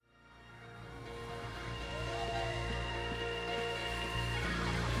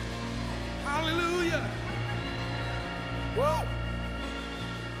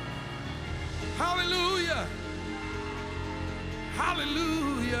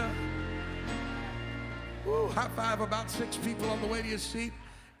Woo, high five about 6 people on the way to your seat.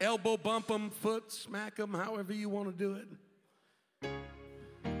 Elbow bump them, foot smack them, however you want to do it.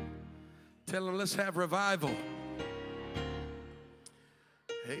 Tell them, let's have revival.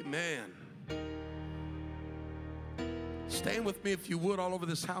 Amen. Stand with me if you would all over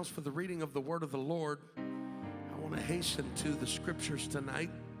this house for the reading of the word of the Lord. I want to hasten to the scriptures tonight.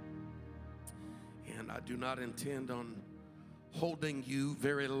 And I do not intend on holding you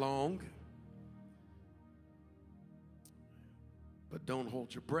very long. But don't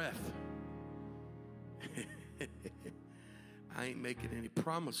hold your breath. I ain't making any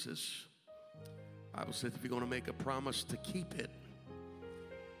promises. The Bible says if you're going to make a promise to keep it.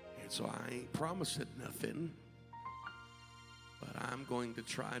 And so I ain't promising nothing. But I'm going to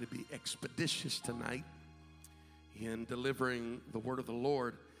try to be expeditious tonight in delivering the word of the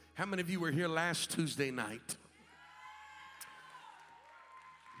Lord. How many of you were here last Tuesday night?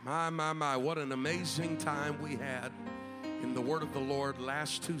 My, what an amazing time we had in the word of the Lord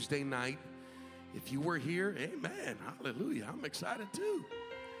last Tuesday night. If you were here, amen, hallelujah, I'm excited too.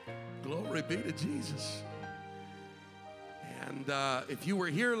 Glory be to Jesus. And if you were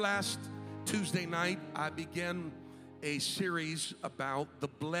here last Tuesday night, I began a series about the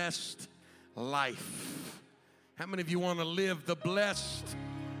blessed life. How many of you want to live the blessed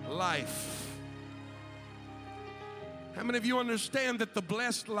life? How many of you understand that the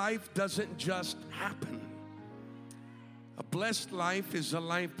blessed life doesn't just happen? A blessed life is a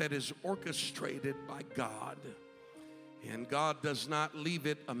life that is orchestrated by God. And God does not leave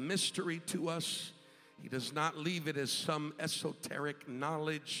it a mystery to us. He does not leave it as some esoteric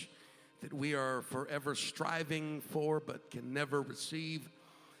knowledge that we are forever striving for but can never receive.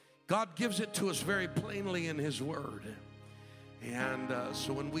 God gives it to us very plainly in His Word. And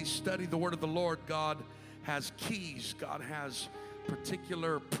so when we study the Word of the Lord, God has keys. God has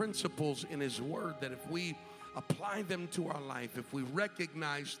particular principles in His Word that if we apply them to our life, if we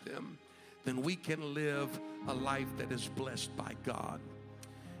recognize them, then we can live a life that is blessed by God.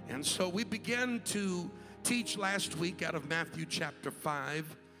 And so we began to teach last week out of Matthew chapter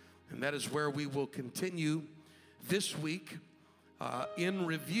 5. And that is where we will continue this week in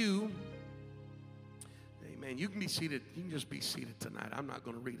review. Amen. You can be seated. You can just be seated tonight. I'm not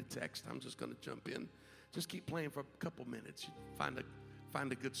going to read a text. I'm just going to jump in. Just keep playing for a couple minutes. Find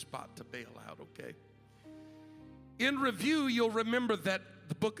a good spot to bail out, okay? In review, you'll remember that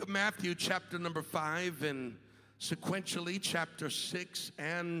the book of Matthew, chapter number 5, and sequentially chapter 6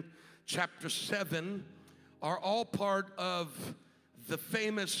 and chapter 7 are all part of the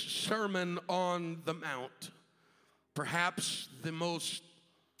famous Sermon on the Mount, perhaps the most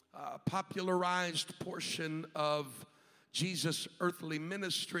popularized portion of Jesus' earthly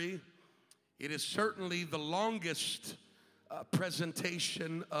ministry. It is certainly the longest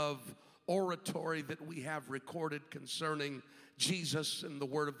presentation of oratory that we have recorded concerning Jesus and the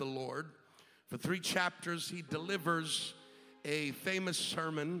word of the Lord. For 3 chapters, he delivers a famous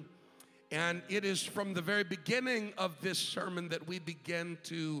sermon. And it is from the very beginning of this sermon that we begin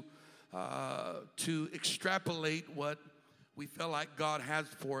to extrapolate what we felt like God has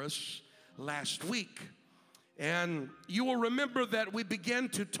for us last week. And you will remember that we began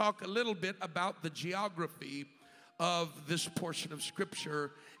to talk a little bit about the geography of this portion of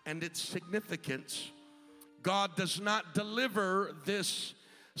Scripture and its significance. God does not deliver this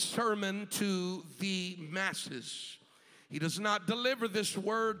sermon to the masses. He does not deliver this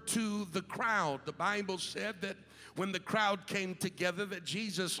word to the crowd. The Bible said that when the crowd came together, that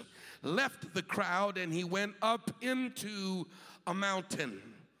Jesus left the crowd and he went up into a mountain.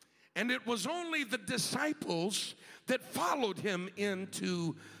 And it was only the disciples that followed him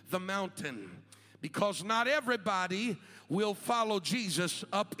into the mountain, because not everybody will follow Jesus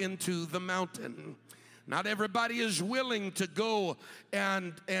up into the mountain. Not everybody is willing to go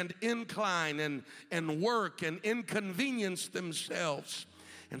and incline and work and inconvenience themselves.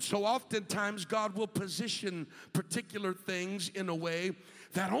 And so oftentimes God will position particular things in a way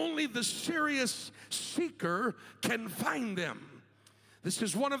that only the serious seeker can find them. This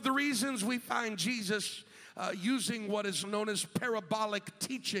is one of the reasons we find Jesus using what is known as parabolic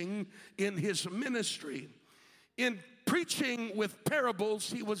teaching in his ministry. In preaching with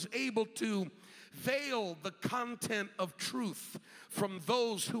parables, he was able to veil the content of truth from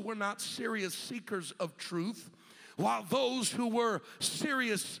those who were not serious seekers of truth, while those who were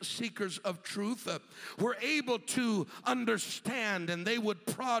serious seekers of truth were able to understand, and they would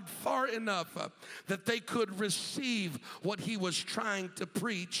prod far enough that they could receive what he was trying to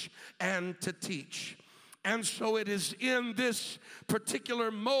preach and to teach. And so it is in this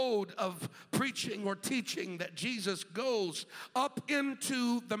particular mode of preaching or teaching that Jesus goes up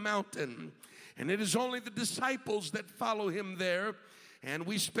into the mountain. And it is only the disciples that follow him there. And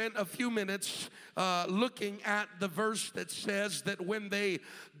we spent a few minutes looking at the verse that says that when they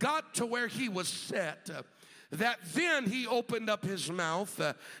got to where he was set, that then he opened up his mouth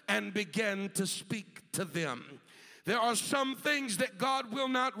and began to speak to them. There are some things that God will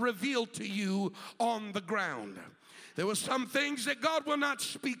not reveal to you on the ground. There were some things that God will not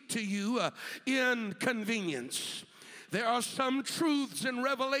speak to you in convenience. There are some truths and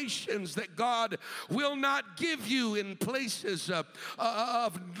revelations that God will not give you in places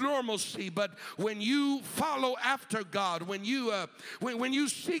of normalcy. But when you follow after God, when you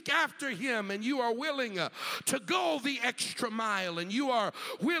seek after him and you are willing to go the extra mile and you are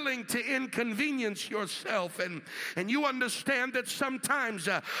willing to inconvenience yourself and you understand that sometimes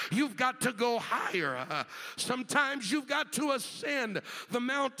you've got to go higher. Sometimes you've got to ascend the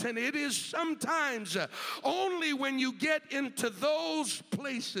mountain. It is sometimes only when you get into those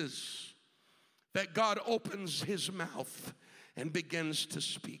places that God opens his mouth and begins to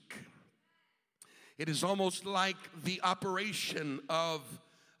speak. It is almost like the operation of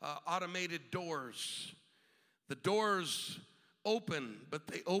automated doors. The doors open, but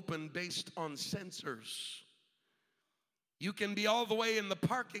they open based on sensors. You can be all the way in the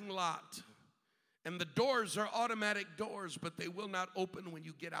parking lot, and the doors are automatic doors, but they will not open when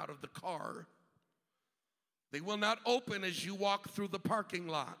you get out of the car. They will not open as you walk through the parking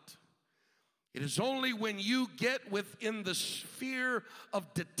lot. It is only when you get within the sphere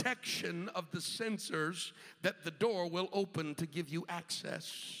of detection of the sensors that the door will open to give you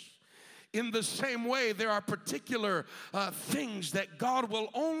access. In the same way, there are particular things that God will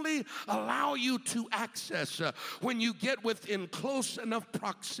only allow you to access when you get within close enough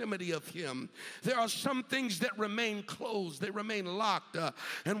proximity of him. There are some things that remain closed, they remain locked.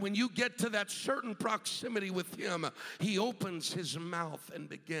 And when you get to that certain proximity with him, he opens his mouth and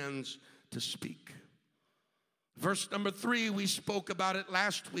begins to speak. Verse number 3, we spoke about it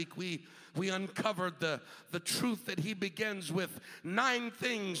last week. We uncovered the truth that he begins with 9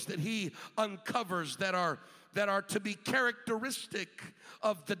 things that he uncovers that are to be characteristic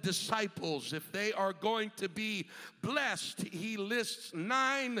of the disciples. If they are going to be blessed, he lists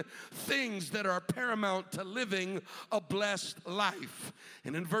 9 things that are paramount to living a blessed life.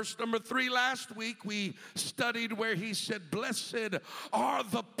 And in verse number 3 last week, we studied where he said, "Blessed are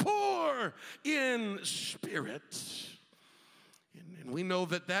the poor in spirit." And we know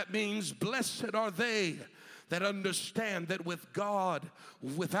that that means blessed are they that understand that with God,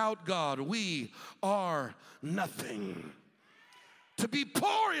 without God, we are nothing. To be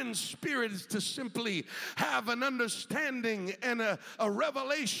poor in spirit is to simply have an understanding and a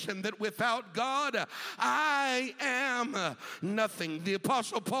revelation that without God, I am nothing. The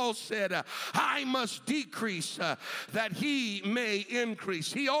Apostle Paul said, I must decrease that he may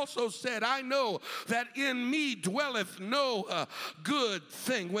increase. He also said, I know that in me dwelleth no good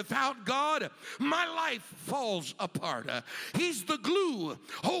thing. Without God, my life falls apart. He's the glue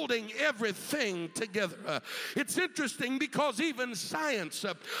holding everything together. It's interesting because even science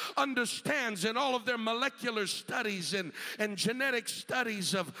understands in all of their molecular studies and genetic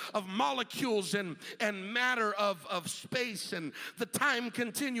studies of molecules and matter of space and the time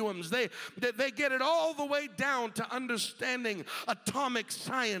continuums. They get it all the way down to understanding atomic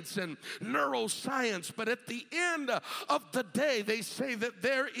science and neuroscience. But at the end of the day, they say that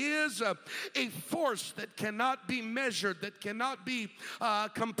there is a force that cannot be measured, that cannot be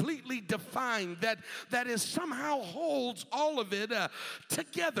completely defined, that is somehow holds all of it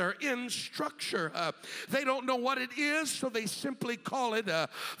together in structure. They don't know what it is, so they simply call it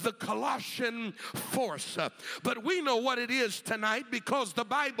the Colossian force. But we know what it is tonight because the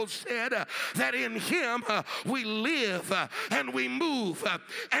Bible said that in him we live and we move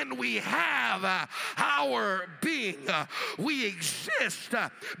and we have our being. We exist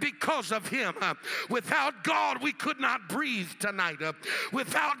because of him. Without God, we could not breathe tonight.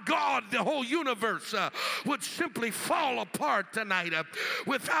 Without God, the whole universe would simply fall apart tonight.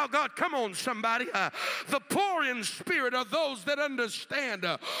 Without God, come on somebody, the poor in spirit are those that understand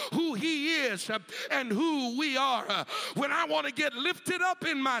who he is and who we are. When I want to get lifted up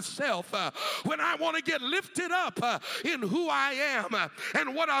in myself, when I want to get lifted up in who I am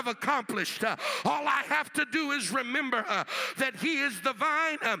and what I've accomplished, all I have to do is remember that he is the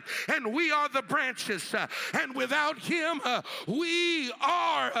vine and we are the branches, and without him we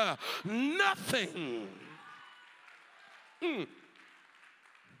are nothing.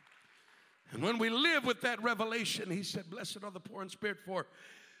 And when we live with that revelation, he said, blessed are the poor in spirit, for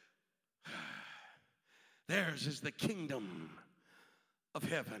theirs is the kingdom of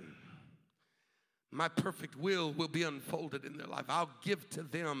heaven. My perfect will be unfolded in their life. I'll give to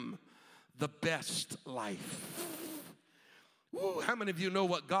them the best life. Ooh, how many of you know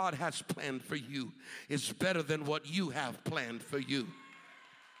what God has planned for you is better than what you have planned for you?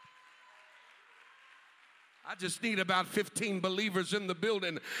 I just need about 15 believers in the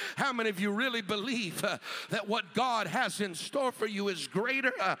building. How many of you really believe that what God has in store for you is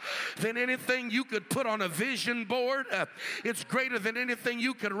greater than anything you could put on a vision board? It's greater than anything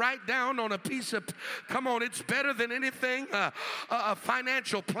you could write down on a piece of, come on, it's better than anything a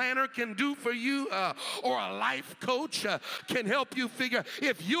financial planner can do for you or a life coach can help you figure.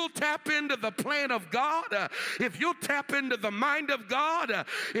 If you'll tap into the plan of God, if you'll tap into the mind of God,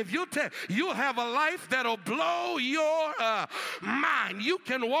 if you'll have a life that'll blow your mind. You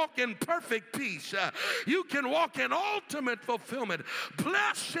can walk in perfect peace. You can walk in ultimate fulfillment.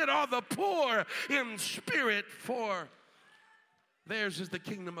 Blessed are the poor in spirit, for theirs is the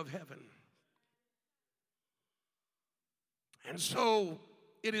kingdom of heaven. And so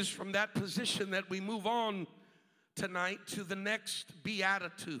it is from that position that we move on tonight to the next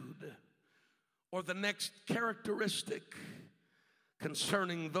beatitude, or the next characteristic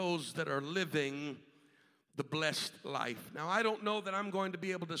concerning those that are living the blessed life. Now, I don't know that I'm going to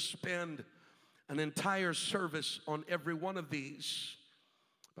be able to spend an entire service on every one of these,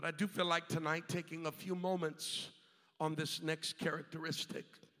 but I do feel like tonight taking a few moments on this next characteristic.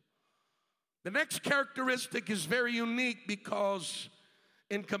 The next characteristic is very unique because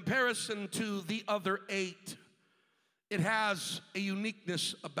in comparison to the other 8, it has a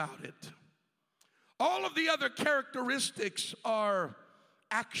uniqueness about it. All of the other characteristics are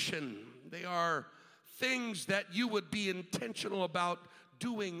action. They are things that you would be intentional about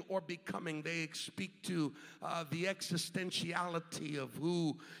doing or becoming. They speak to the existentiality of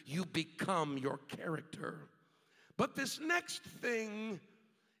who you become, your character. But this next thing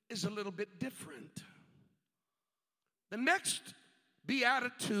is a little bit different. The next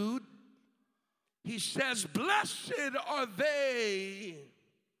beatitude, he says, blessed are they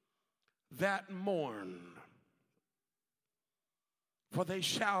that mourn, for they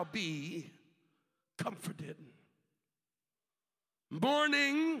shall be comforted.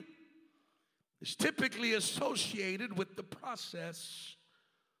 Mourning is typically associated with the process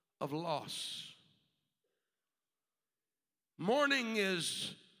of loss. Mourning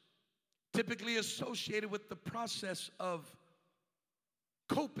is typically associated with the process of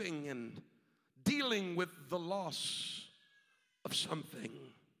coping and dealing with the loss of something.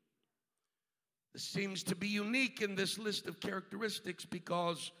 This seems to be unique in this list of characteristics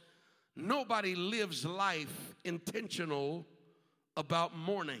because nobody lives life intentional about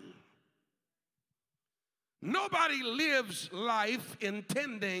mourning. Nobody lives life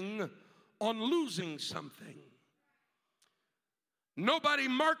intending on losing something. Nobody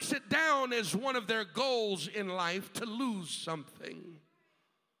marks it down as one of their goals in life to lose something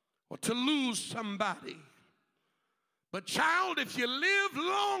or to lose somebody. But child, if you live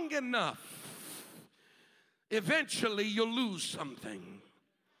long enough, eventually you'll lose something.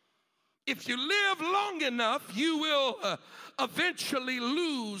 If you live long enough, you will eventually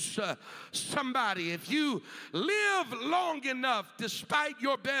lose somebody. If you live long enough, despite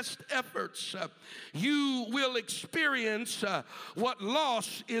your best efforts, you will experience what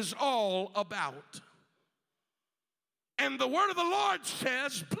loss is all about. And the word of the Lord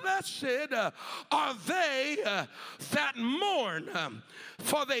says, blessed are they that mourn,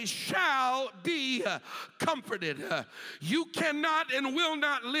 for they shall be comforted. You cannot and will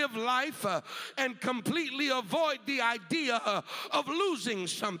not live life and completely avoid the idea of losing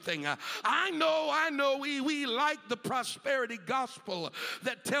something. I know we like the prosperity gospel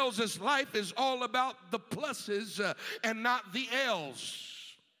that tells us life is all about the pluses and not the L's.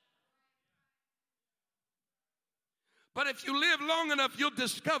 But if you live long enough, you'll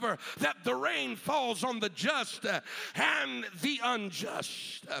discover that the rain falls on the just and the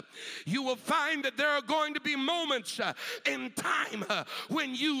unjust. You will find that there are going to be moments in time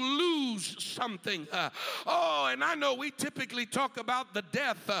when you lose something. And I know we typically talk about the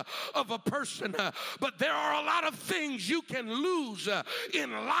death of a person, but there are a lot of things you can lose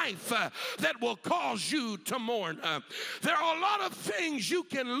in life that will cause you to mourn. There are a lot of things you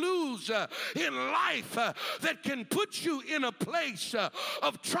can lose in life that can put you in a place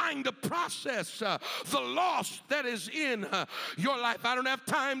of trying to process the loss that is in your life. I don't have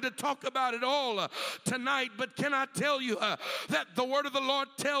time to talk about it all tonight, but can I tell you that the word of the Lord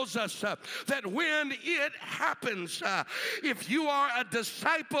tells us that when it happens, if you are a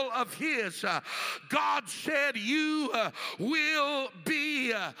disciple of His, God said you will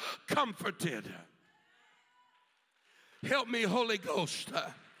be comforted. Help me, Holy Ghost.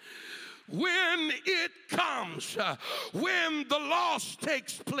 when it comes, when the loss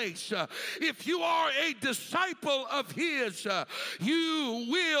takes place, if you are a disciple of his, you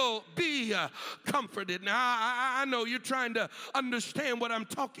will be comforted. Now, I know you're trying to understand what I'm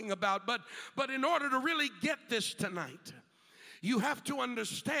talking about, but in order to really get this tonight, you have to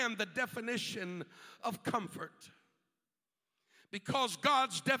understand the definition of comfort. Because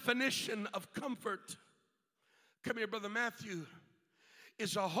God's definition of comfort, come here, Brother Matthew,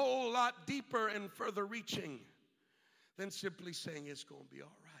 is a whole lot deeper and further reaching than simply saying it's going to be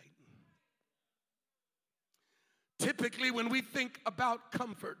all right. Typically, when we think about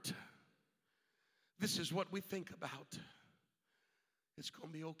comfort, this is what we think about. It's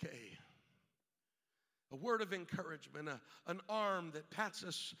going to be okay. A word of encouragement, an arm that pats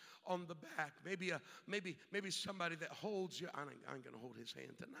us on the back, maybe somebody that holds you. I ain't going to hold his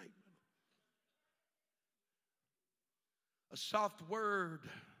hand tonight. A soft word,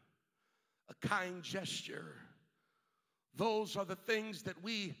 a kind gesture. Those are the things that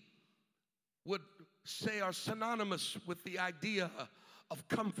we would say are synonymous with the idea of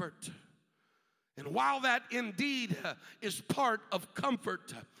comfort. And while that indeed is part of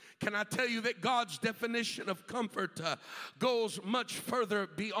comfort, can I tell you that God's definition of comfort goes much further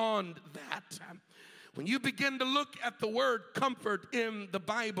beyond that? When you begin to look at the word comfort in the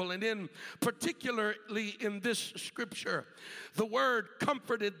Bible, and in particularly in this scripture, the word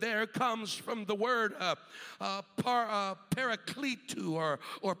comforted there comes from the word parakletu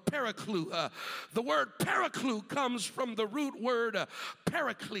or paraklu. The word paraklu comes from the root word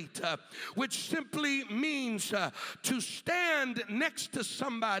paraclete, which simply means to stand next to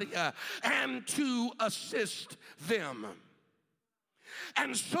somebody and to assist them.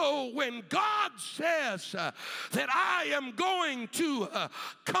 And so when God says that I am going to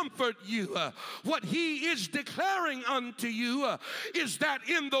comfort you, what he is declaring unto you is that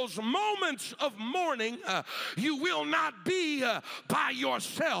in those moments of mourning, you will not be by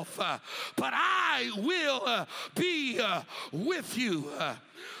yourself, but I will be with you.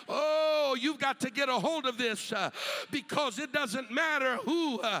 Oh, you've got to get a hold of this because it doesn't matter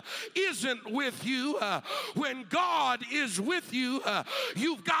who isn't with you. When God is with you,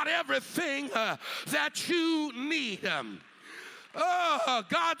 you've got everything that you need. Oh,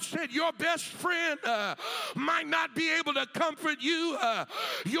 God said your best friend might not be able to comfort you.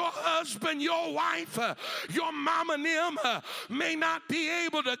 Your husband, your wife, your mama and them may not be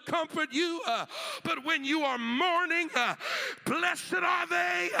able to comfort you. But when you are mourning, blessed are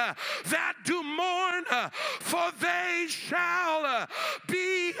they that do mourn, for they shall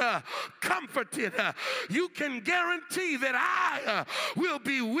be comforted. You can guarantee that I will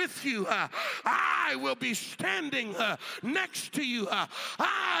be with you. I will be standing next to you.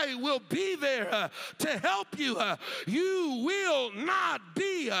 I will be there to help you. You will not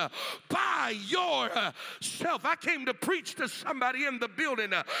be by yourself. I came to preach to somebody in the building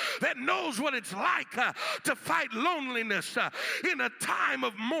that knows what it's like to fight loneliness in a time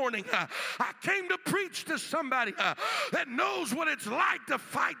of mourning. I came to preach to somebody that knows what it's like to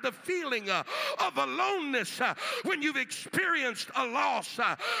fight the feeling of aloneness when you've experienced a loss,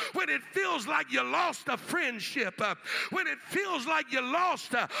 when it feels like you lost a friendship, when it feels like you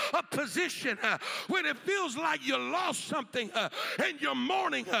lost a position, when it feels like you lost something and you're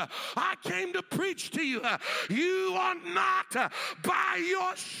mourning. I came to preach to you. You are not by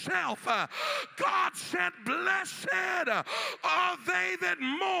yourself. God said, blessed are they that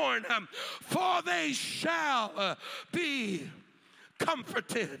mourn, for they shall be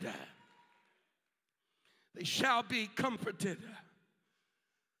comforted. They shall be comforted.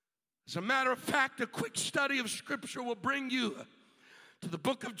 As a matter of fact, a quick study of Scripture will bring you to the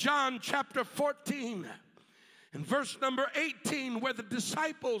book of John, chapter 14, and verse number 18, where the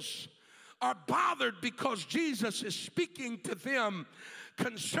disciples are bothered because Jesus is speaking to them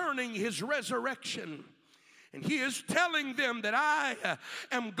concerning his resurrection. And he is telling them that I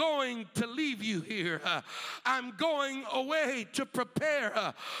am going to leave you here. I'm going away to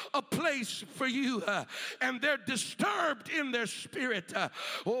prepare a place for you. And they're disturbed in their spirit.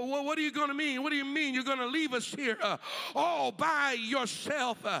 Well, what are you going to mean? What do you mean you're going to leave us here all by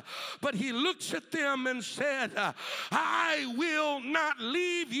yourself? But he looks at them and said, I will not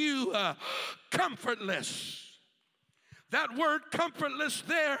leave you comfortless. That word comfortless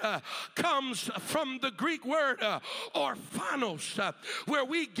there comes from the Greek word orphanos, where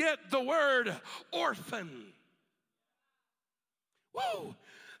we get the word orphan. Whoa,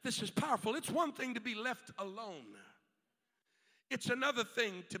 this is powerful. It's one thing to be left alone. It's another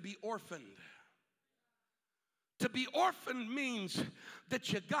thing to be orphaned. To be orphaned means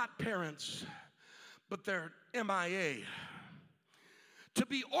that you got parents, but they're MIA. To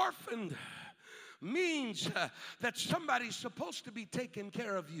be orphaned means that somebody's supposed to be taking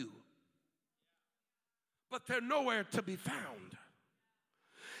care of you, but they're nowhere to be found.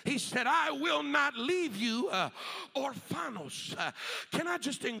 He said, I will not leave you orphanos. Can I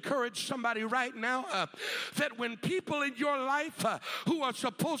just encourage somebody right now that when people in your life who are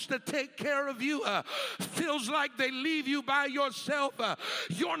supposed to take care of you feels like they leave you by yourself,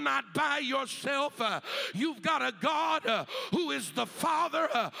 you're not by yourself. You've got a God who is the Father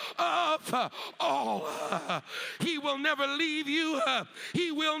of all. He will never leave you.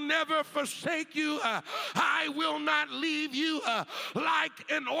 He will never forsake you. I will not leave you like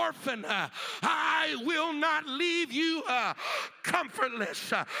an orphan. I will not leave you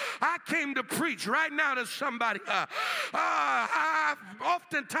comfortless. I came to preach right now to somebody. I've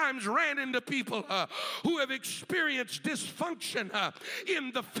oftentimes ran into people who have experienced dysfunction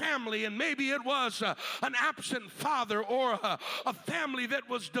in the family, and maybe it was an absent father or a family that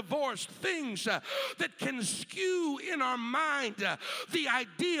was divorced. Things that can skew in our mind the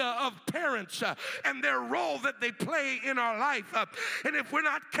idea of parents and their role that they play in our life. And if we're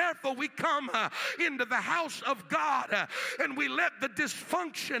not careful, we come into the house of God and we let the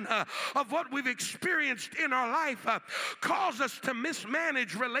dysfunction of what we've experienced in our life cause us to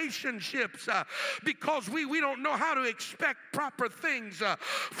mismanage relationships because we don't know how to expect proper things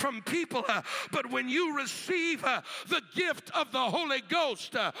from people. But when you receive the gift of the Holy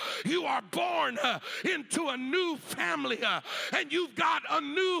Ghost, you are born into a new family and you've got a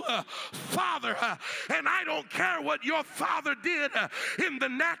new father. And I don't care what your father did in the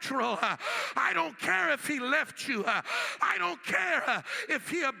natural. I don't care if he left you. I don't care if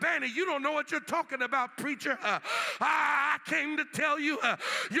he abandoned you. You don't know what you're talking about, preacher. I came to tell you,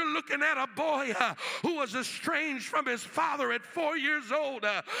 you're looking at a boy who was estranged from his father at 4 years old,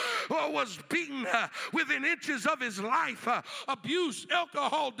 was beaten within inches of his life, abuse,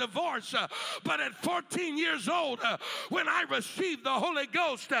 alcohol, divorce. But at 14 years old, when I received the Holy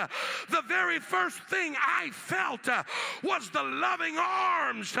Ghost, the very first thing I felt was the loving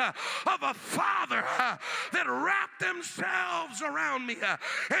arms of a father that wrapped themselves around me.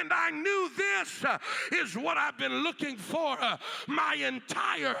 And I knew this is what I've been looking for my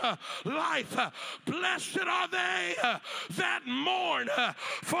entire life. Blessed are they that mourn,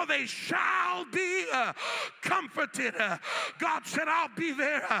 for they shall be comforted. God said, I'll be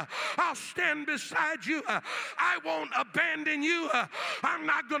there. I'll stand beside you. I won't abandon you. I'm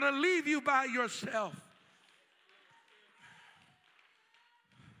not going to leave you by yourself.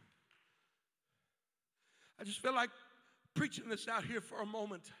 I just feel like preaching this out here for a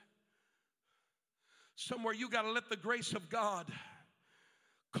moment. Somewhere you got to let the grace of God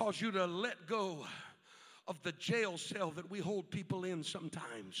cause you to let go of the jail cell that we hold people in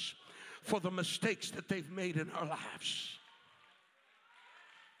sometimes for the mistakes that they've made in our lives.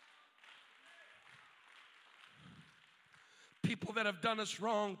 People that have done us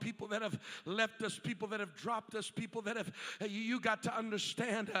wrong, people that have left us, people that have dropped us, people that have, you got to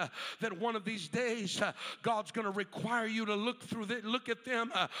understand that one of these days God's going to require you to look at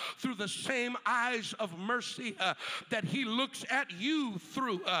them through the same eyes of mercy that He looks at you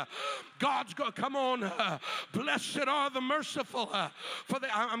through. God's going to come on. Blessed are the merciful, for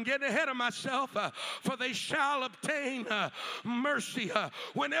I'm getting ahead of myself. For they shall obtain mercy.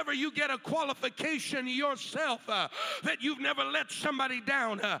 Whenever you get a qualification yourself that you've never let somebody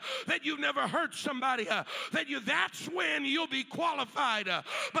down, that you've never hurt somebody, that's when you'll be qualified.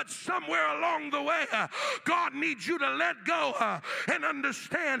 But somewhere along the way, God needs you to let go and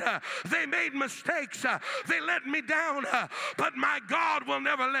understand they made mistakes. They let me down, but my God will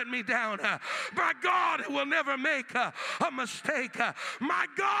never let me down. My God will never make a mistake. My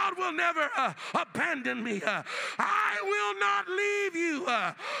God will never abandon me. I will not leave you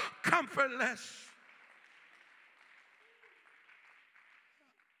comfortless.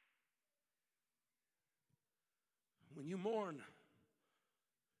 When you mourn,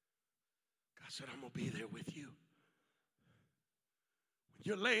 God said, I'm going to be there with you. When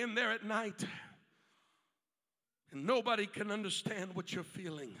you're laying there at night and nobody can understand what you're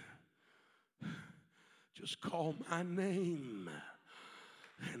feeling, just call my name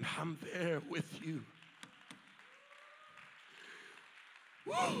and I'm there with you.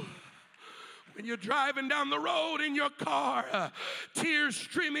 Woo. When you're driving down the road in your car, tears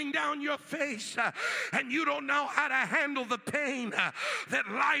streaming down your face, and you don't know how to handle the pain that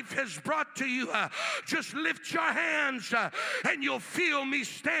life has brought to you, just lift your hands and you'll feel me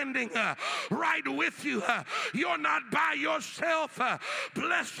standing right with you. You're not by yourself.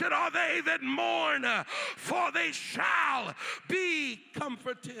 Blessed are they that mourn, for they shall be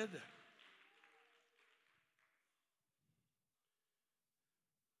comforted.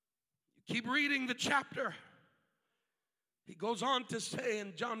 Keep reading the chapter. He goes on to say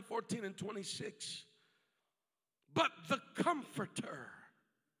in John 14 and 26, but the Comforter,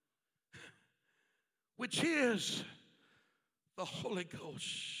 which is the Holy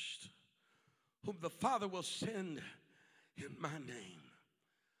Ghost, whom the Father will send in my name.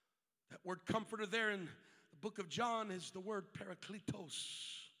 That word comforter there in the book of John is the word parakletos.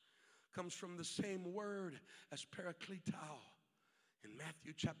 Comes from the same word as parakletao in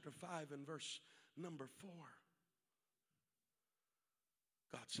Matthew chapter 5 and verse number 4.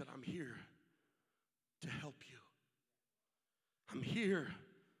 God said, I'm here to help you. I'm here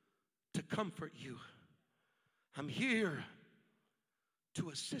to comfort you. I'm here to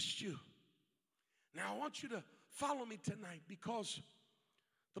assist you. Now I want you to follow me tonight, because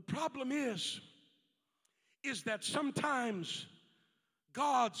the problem is that sometimes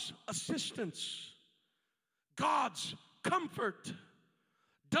God's assistance, God's comfort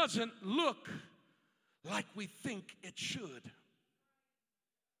doesn't look like we think it should.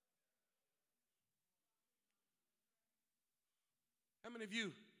 How many of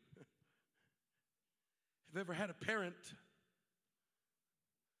you have ever had a parent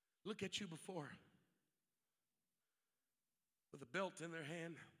look at you before with a belt in their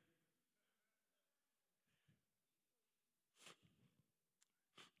hand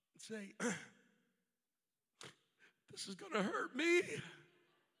and say, this is going to hurt me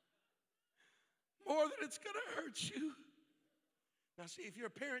more than it's going to hurt you? Now see, if you're a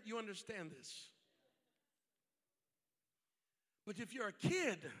parent, you understand this. But if you're a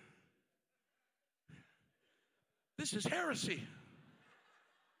kid, this is heresy.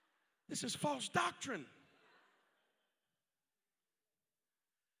 This is false doctrine.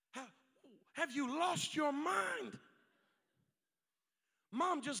 Have you lost your mind?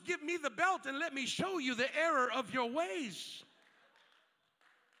 Mom, just give me the belt and let me show you the error of your ways.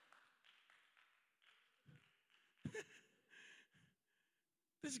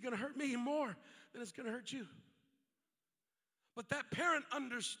 This is going to hurt me more than it's going to hurt you. But that parent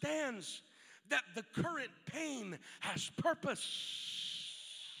understands that the current pain has purpose.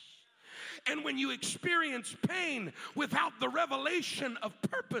 And when you experience pain without the revelation of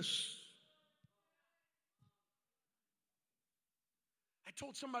purpose, I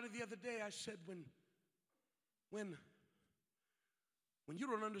told somebody the other day, I said, when you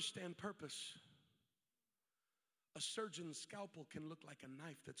don't understand purpose, a surgeon's scalpel can look like a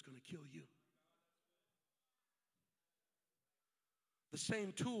knife that's going to kill you. The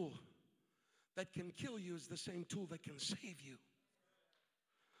same tool that can kill you is the same tool that can save you.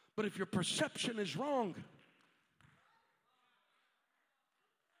 But if your perception is wrong,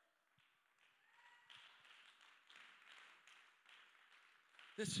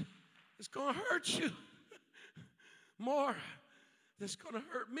 this is going to hurt you more than it's going to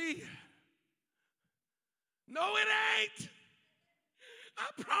hurt me. No, it ain't.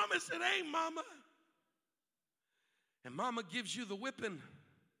 I promise it ain't, Mama. And Mama gives you the whipping,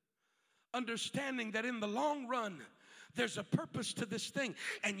 understanding that in the long run, there's a purpose to this thing,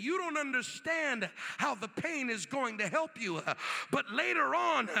 and you don't understand how the pain is going to help you. But later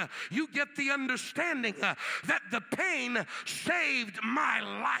on, you get the understanding that the pain saved my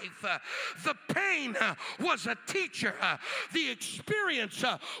life. The pain was a teacher. The experience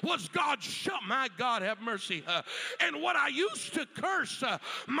was God's show. My God, have mercy. And what I used to curse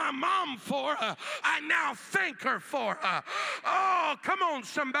my mom for, I now thank her for. Oh, come on,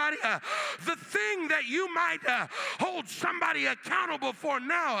 somebody. The thing that you might hold somebody accountable for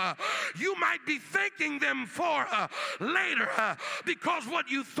now, you might be thanking them for later, because what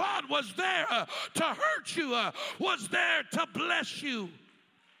you thought was there to hurt you was there to bless you.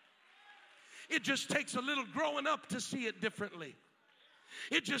 It just takes a little growing up to see it differently.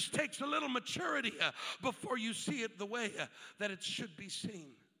 It just takes a little maturity before you see it the way that it should be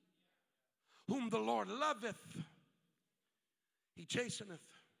seen. Whom the Lord loveth, he chasteneth.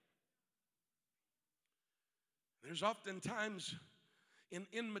 There's oftentimes in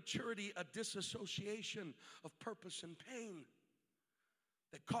immaturity a disassociation of purpose and pain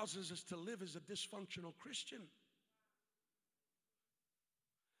that causes us to live as a dysfunctional Christian.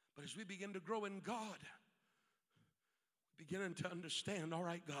 But as we begin to grow in God, beginning to understand, all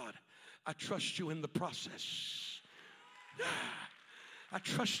right, God, I trust you in the process. I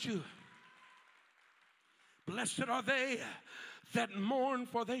trust you. Blessed are they that mourn,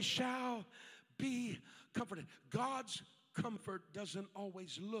 for they shall be comforted. God's comfort doesn't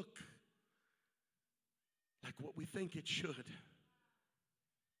always look like what we think it should.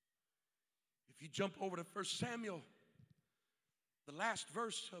 If you jump over to 1 Samuel, the last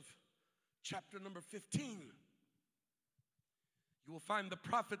verse of chapter number 15, You will find the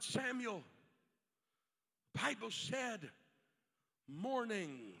prophet Samuel. The Bible said,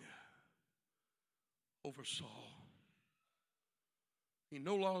 mourning over Saul. He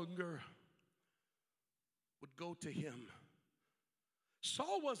no longer would go to him.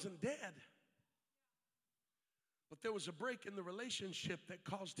 Saul wasn't dead, but there was a break in the relationship that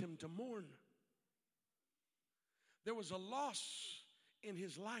caused him to mourn. There was a loss in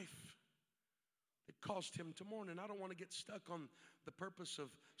his life that caused him to mourn. And I don't want to get stuck on the purpose of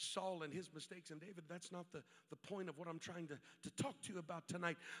Saul and his mistakes and David. That's not the point of what I'm trying to talk to you about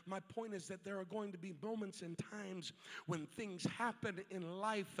tonight. My point is that there are going to be moments and times when things happen in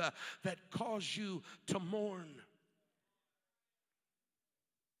life that cause you to mourn.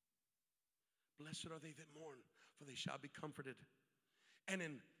 Blessed are they that mourn, for they shall be comforted. And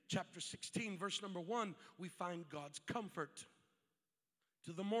in chapter 16, verse number 1, we find God's comfort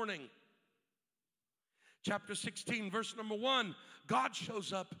to the mourning. Chapter 16, verse number 1, God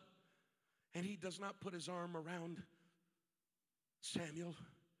shows up and he does not put his arm around Samuel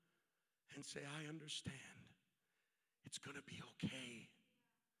and say, I understand. It's going to be okay.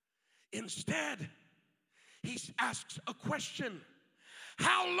 Instead, he asks a question.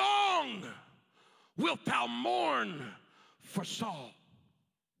 How long wilt thou mourn for Saul?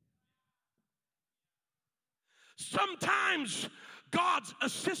 Sometimes God's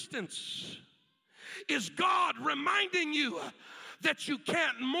assistance is God reminding you that you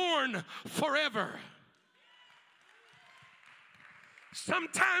can't mourn forever.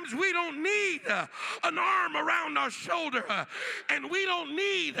 Sometimes we don't need an arm around our shoulder, and we don't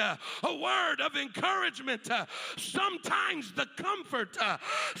need a word of encouragement. Sometimes the comfort,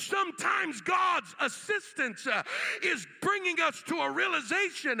 sometimes God's assistance is bringing us to a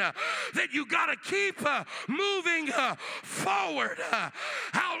realization that you got to keep moving forward.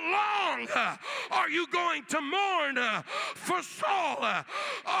 How long are you going to mourn for Saul? Oh,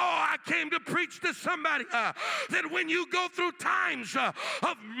 I came to preach to somebody that when you go through times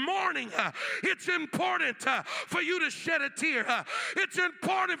of mourning, it's important for you to shed a tear. It's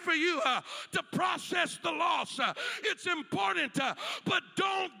important for you to process the loss. It's important, but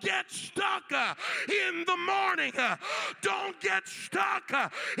don't get stuck in the mourning. Don't get stuck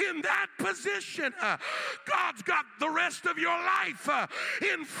in that position. God's got the rest of your life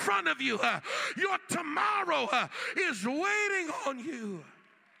in front of you. Your tomorrow is waiting on you.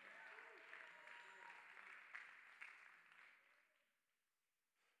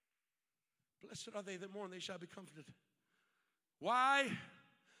 Blessed are they that mourn, they shall be comforted. Why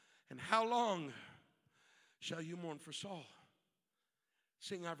and how long shall you mourn for Saul,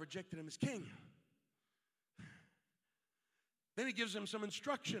 seeing I've rejected him as king? Then he gives him some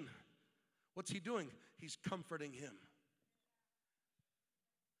instruction. What's he doing? He's comforting him.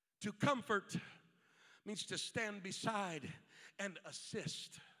 To comfort means to stand beside and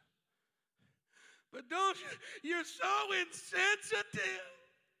assist. But don't you, you're so insensitive.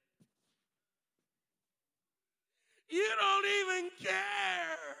 You don't even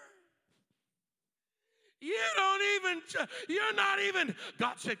care. You're not even,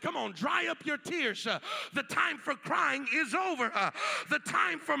 God said, come on, dry up your tears. The time for crying is over. The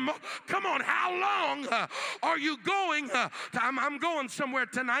time for, come on, how long are you going? I'm going somewhere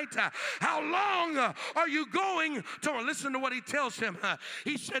tonight. How long are you going to, listen to what he tells him.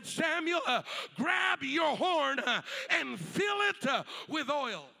 He said, Samuel, grab your horn and fill it with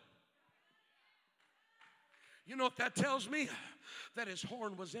oil. You know what that tells me? That his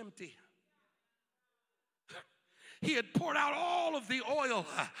horn was empty. He had poured out all of the oil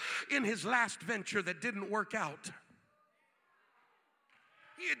in his last venture that didn't work out.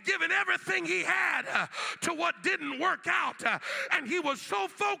 He had given everything he had to what didn't work out. And he was so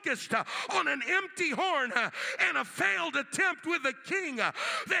focused on an empty horn and a failed attempt with the king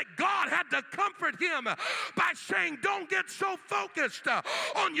that God had to comfort him by saying, don't get so focused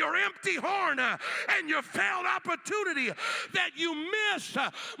on your empty horn and your failed opportunity that you miss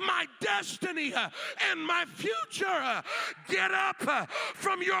my destiny and my future. Get up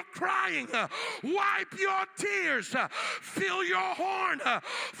from your crying. Wipe your tears. Fill your horn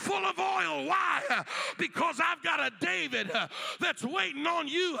full of oil. Why? Because I've got a David that's waiting on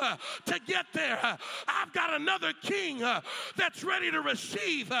you to get there. I've got another king that's ready to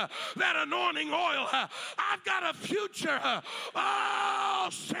receive that anointing oil. I've got a future. Oh,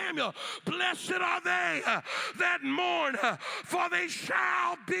 Samuel, blessed are they that mourn, for they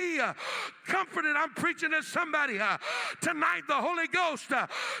shall be comforted. I'm preaching to somebody tonight. The Holy Ghost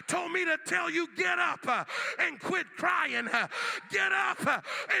told me to tell you, get up and quit crying. Get up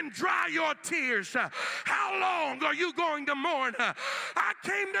and dry your tears. How How long are you going to mourn? I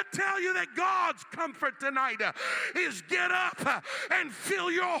came to tell you that God's comfort tonight is get up and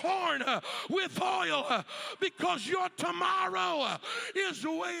fill your horn with oil because your tomorrow is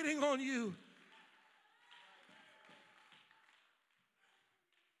waiting on you.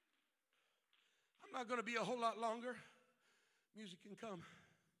 I'm not going to be a whole lot longer. Music can come.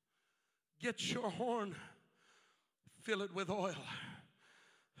 Get your horn, fill it with oil.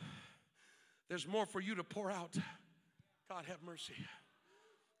 There's more for you to pour out. God have mercy.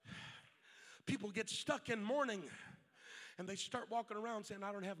 People get stuck in mourning and they start walking around saying,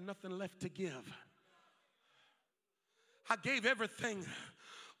 I don't have nothing left to give. I gave everything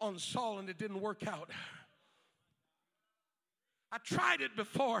on Saul and it didn't work out. I tried it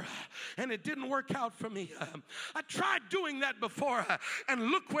before and it didn't work out for me. I tried doing that before and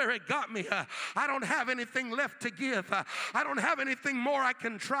look where it got me. I don't have anything left to give. I don't have anything more I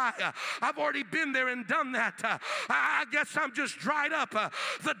can try. I've already been there and done that. I guess I'm just dried up.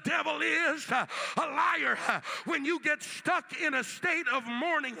 The devil is a liar. When you get stuck in a state of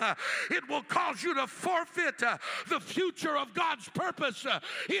mourning, it will cause you to forfeit the future of God's purpose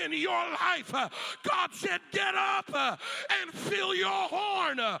in your life. God said, get up and fill your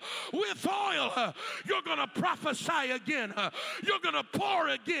horn with oil. You're going to prophesy again. You're going to pour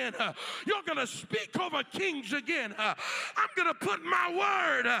again. You're going to speak over kings again. I'm going to put my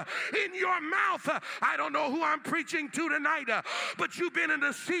word in your mouth. I don't know who I'm preaching to tonight, but you've been in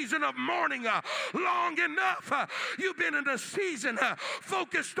a season of mourning long enough. You've been in a season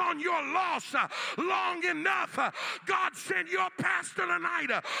focused on your loss long enough. God sent your pastor tonight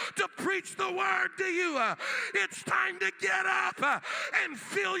to preach the word to you. It's time to get up and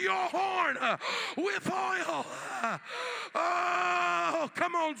fill your horn with oil. Oh,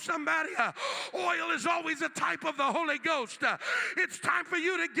 come on, somebody. Oil is always a type of the Holy Ghost. It's time for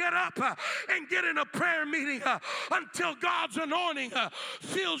you to get up and get in a prayer meeting until God's anointing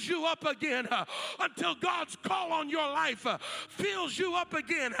fills you up again, until God's call on your life fills you up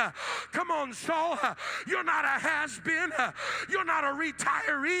again. Come on, soul. You're not a has-been. You're not a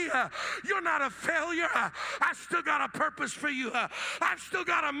retiree. You're not a failure. I still got a purpose for you. I've still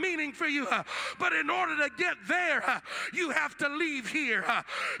got a meaning for you. But in order to get there, you have to leave here.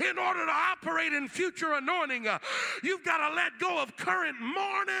 In order to operate in future anointing, you've got to let go of current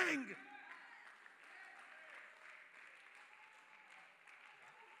mourning.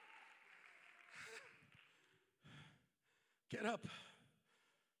 Get up.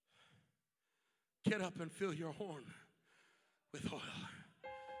 Get up and fill your horn with oil.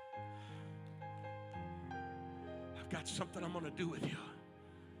 I've got something I'm going to do with you.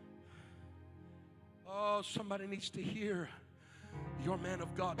 Oh, somebody needs to hear your man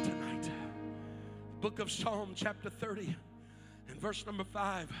of God tonight. Book of Psalm chapter 30 and verse number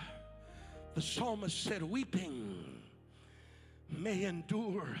 5. The psalmist said, weeping may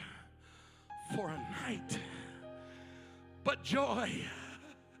endure for a night, but joy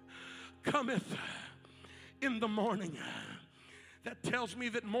cometh in the morning. That tells me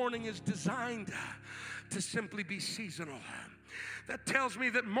that mourning is designed to simply be seasonal. That tells me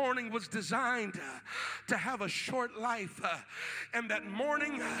that mourning was designed to have a short life, and that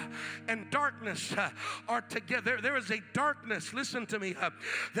mourning and darkness are together. There is a darkness, listen to me,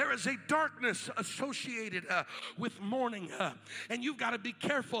 there is a darkness associated with mourning, and you've got to be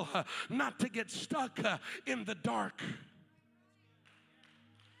careful not to get stuck in the dark.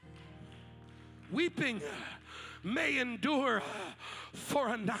 Weeping may endure for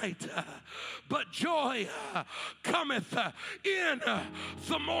a night, but joy cometh in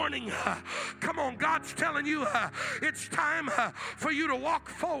the morning. Come on, God's telling you it's time for you to walk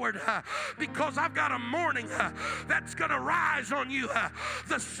forward, because I've got a morning that's going to rise on you.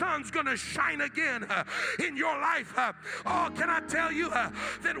 The sun's going to shine again in your life. Oh, can I tell you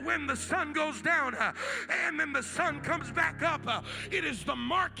that when the sun goes down and then the sun comes back up, it is the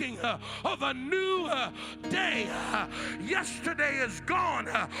marking of a new day. Yesterday is gone.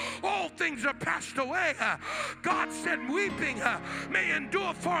 All things are passed away. God said weeping may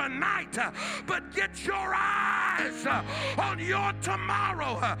endure for a night, but get your eyes on your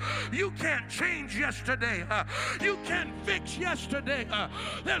tomorrow. You can't change yesterday. You can't fix yesterday.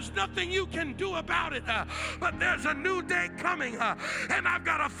 There's nothing you can do about it, but there's a new day coming, and I've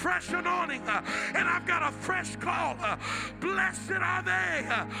got a fresh anointing, and I've got a fresh call. Blessed are they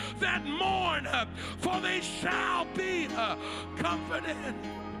that mourn, for they shall be comforted.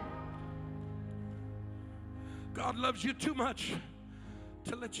 God loves you too much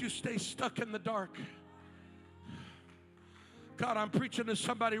to let you stay stuck in the dark. God, I'm preaching to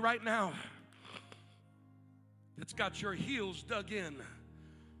somebody right now that's got your heels dug in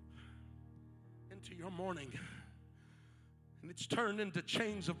into your morning, and it's turned into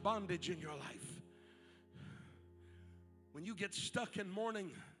chains of bondage in your life. When you get stuck in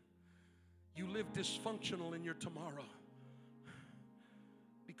mourning, you live dysfunctional in your tomorrow,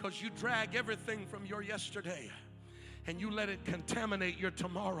 because you drag everything from your yesterday and you let it contaminate your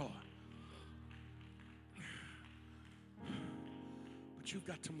tomorrow. But you've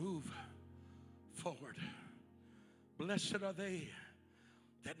got to move forward. Blessed are they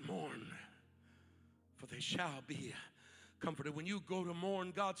that mourn, for they shall be comforted. When you go to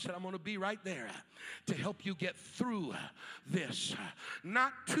mourn, God said, I'm going to be right there to help you get through this.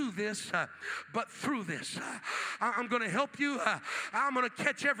 Not to this, but through this. I'm going to help you. I'm going to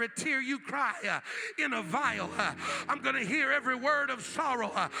catch every tear you cry in a vial. I'm going to hear every word of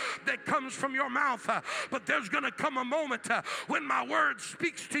sorrow that comes from your mouth. But there's going to come a moment when my word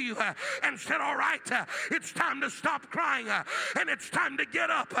speaks to you and said, all right, it's time to stop crying, and it's time to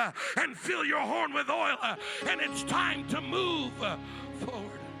get up and fill your horn with oil, and it's time to move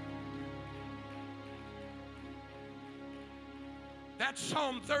forward. That's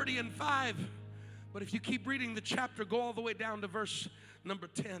Psalm 30 and 5. But if you keep reading the chapter, go all the way down to verse number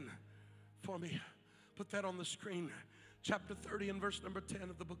 10 for me. Put that on the screen. Chapter 30 and verse number 10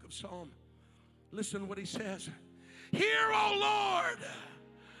 of the book of Psalm. Listen what he says. Hear, O Lord,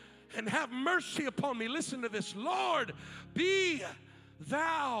 and have mercy upon me. Listen to this. Lord, be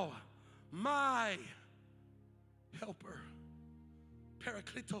thou my helper.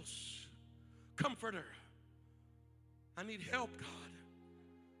 Parakletos, comforter. I need help, God.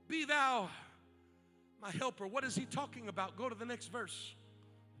 Be thou my helper. What is he talking about? Go to the next verse.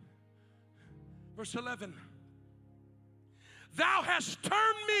 Verse 11. Thou hast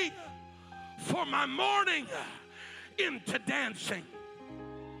turned me for my mourning into dancing.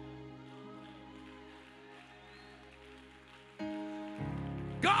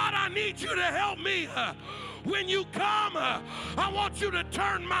 God, I need you to help me. When you come, I want you to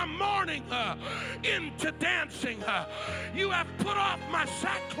turn my mourning into dancing. You have put off my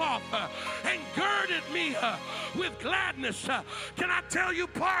sackcloth and girded me with gladness. Can I tell you,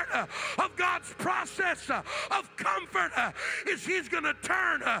 part of God's process of comfort is he's going to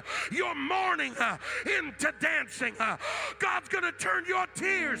turn your mourning into dancing. God's going to turn your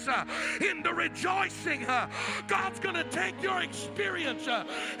tears into rejoicing. God's going to take your experience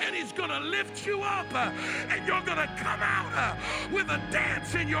and he's going to lift you up. And you're going to come out with a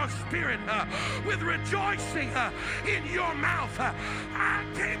dance in your spirit, with rejoicing in your mouth. I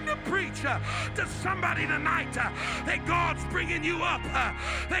came to preach to somebody tonight that God's bringing you up,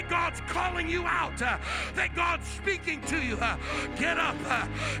 that God's calling you out, that God's speaking to you. Get up,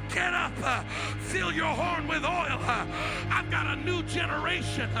 fill your horn with oil. I've got a new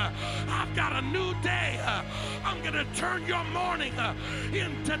generation. I've got a new day. I'm going to turn your mourning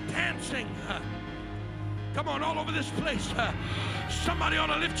into dancing. Come on, all over this place. Somebody ought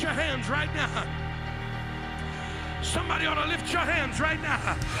to lift your hands right now. Somebody ought to lift your hands right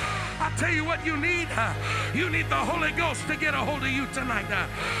now. I'll tell you what you need. You need the Holy Ghost to get a hold of you tonight.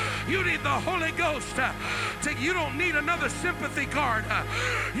 You need the Holy Ghost. You don't need another sympathy card.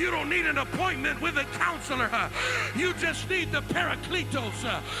 You don't need an appointment with a counselor. You just need the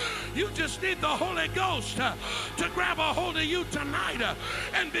Parakletos. You just need the Holy Ghost to grab a hold of you tonight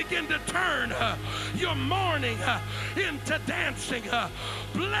and begin to turn your mourning into dancing.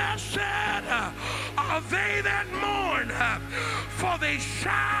 Blessed are they that mourn, for they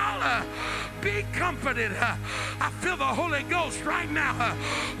shall be comforted. I feel the Holy Ghost right now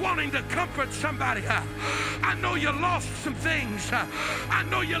wanting to comfort somebody. I know you lost some things. I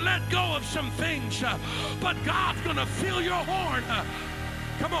know you let go of some things. But God's going to fill your horn.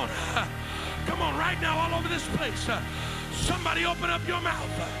 Come on. Come on right now all over this place. Somebody open up your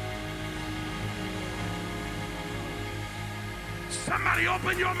mouth. Somebody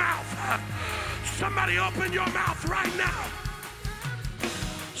open your mouth. Somebody open your mouth right now.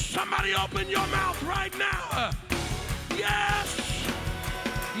 Somebody open your mouth right now. Yes.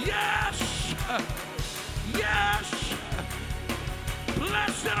 Yes. Yes.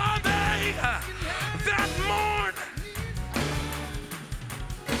 Blessed are they that mourn.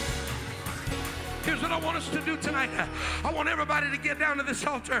 Here's what I want us to do tonight. I want everybody to get down to this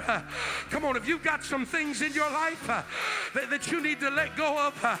altar. Come on, if you've got some things in your life that you need to let go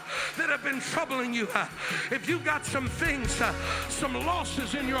of that have been troubling you, if you've got some things, some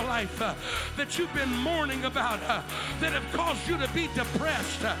losses in your life that you've been mourning about, that have caused you to be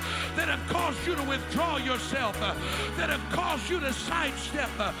depressed, that have caused you to withdraw yourself, that have caused you to sidestep,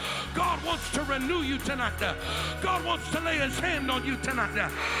 God wants to renew you tonight. God wants to lay his hand on you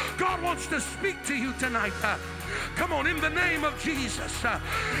tonight. God wants to speak to you tonight. Come on, in the name of Jesus.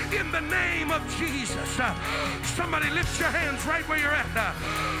 In the name of Jesus. Somebody lift your hands right where you're at.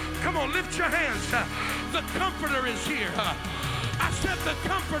 Come on, lift your hands. The Comforter is here. I said the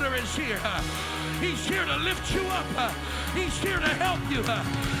Comforter is here. He's here to lift you up. He's here to help you.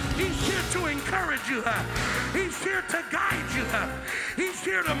 He's here to encourage you. He's here to guide you. He's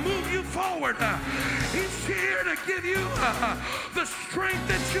here to move you forward. He's here to give you the strength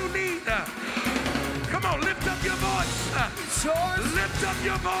that you need. Come on, lift up your voice. Lift up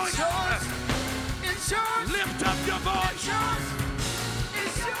your voice. Lift up your voice.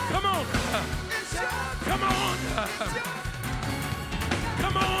 Come on. Come on.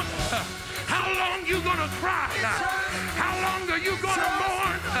 Come on. How long you gonna cry? How long are you gonna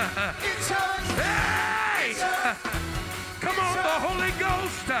mourn? Hey! Come on, the Holy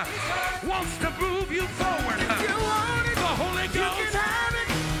Ghost wants to move you forward. The Holy Ghost. You can have it.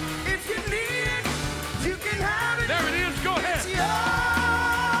 If you need it, you can have it. There it is. Go ahead.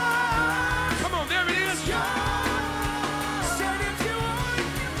 Come on, there it is.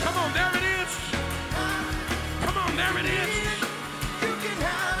 Come on, there it is. Come on, there it is.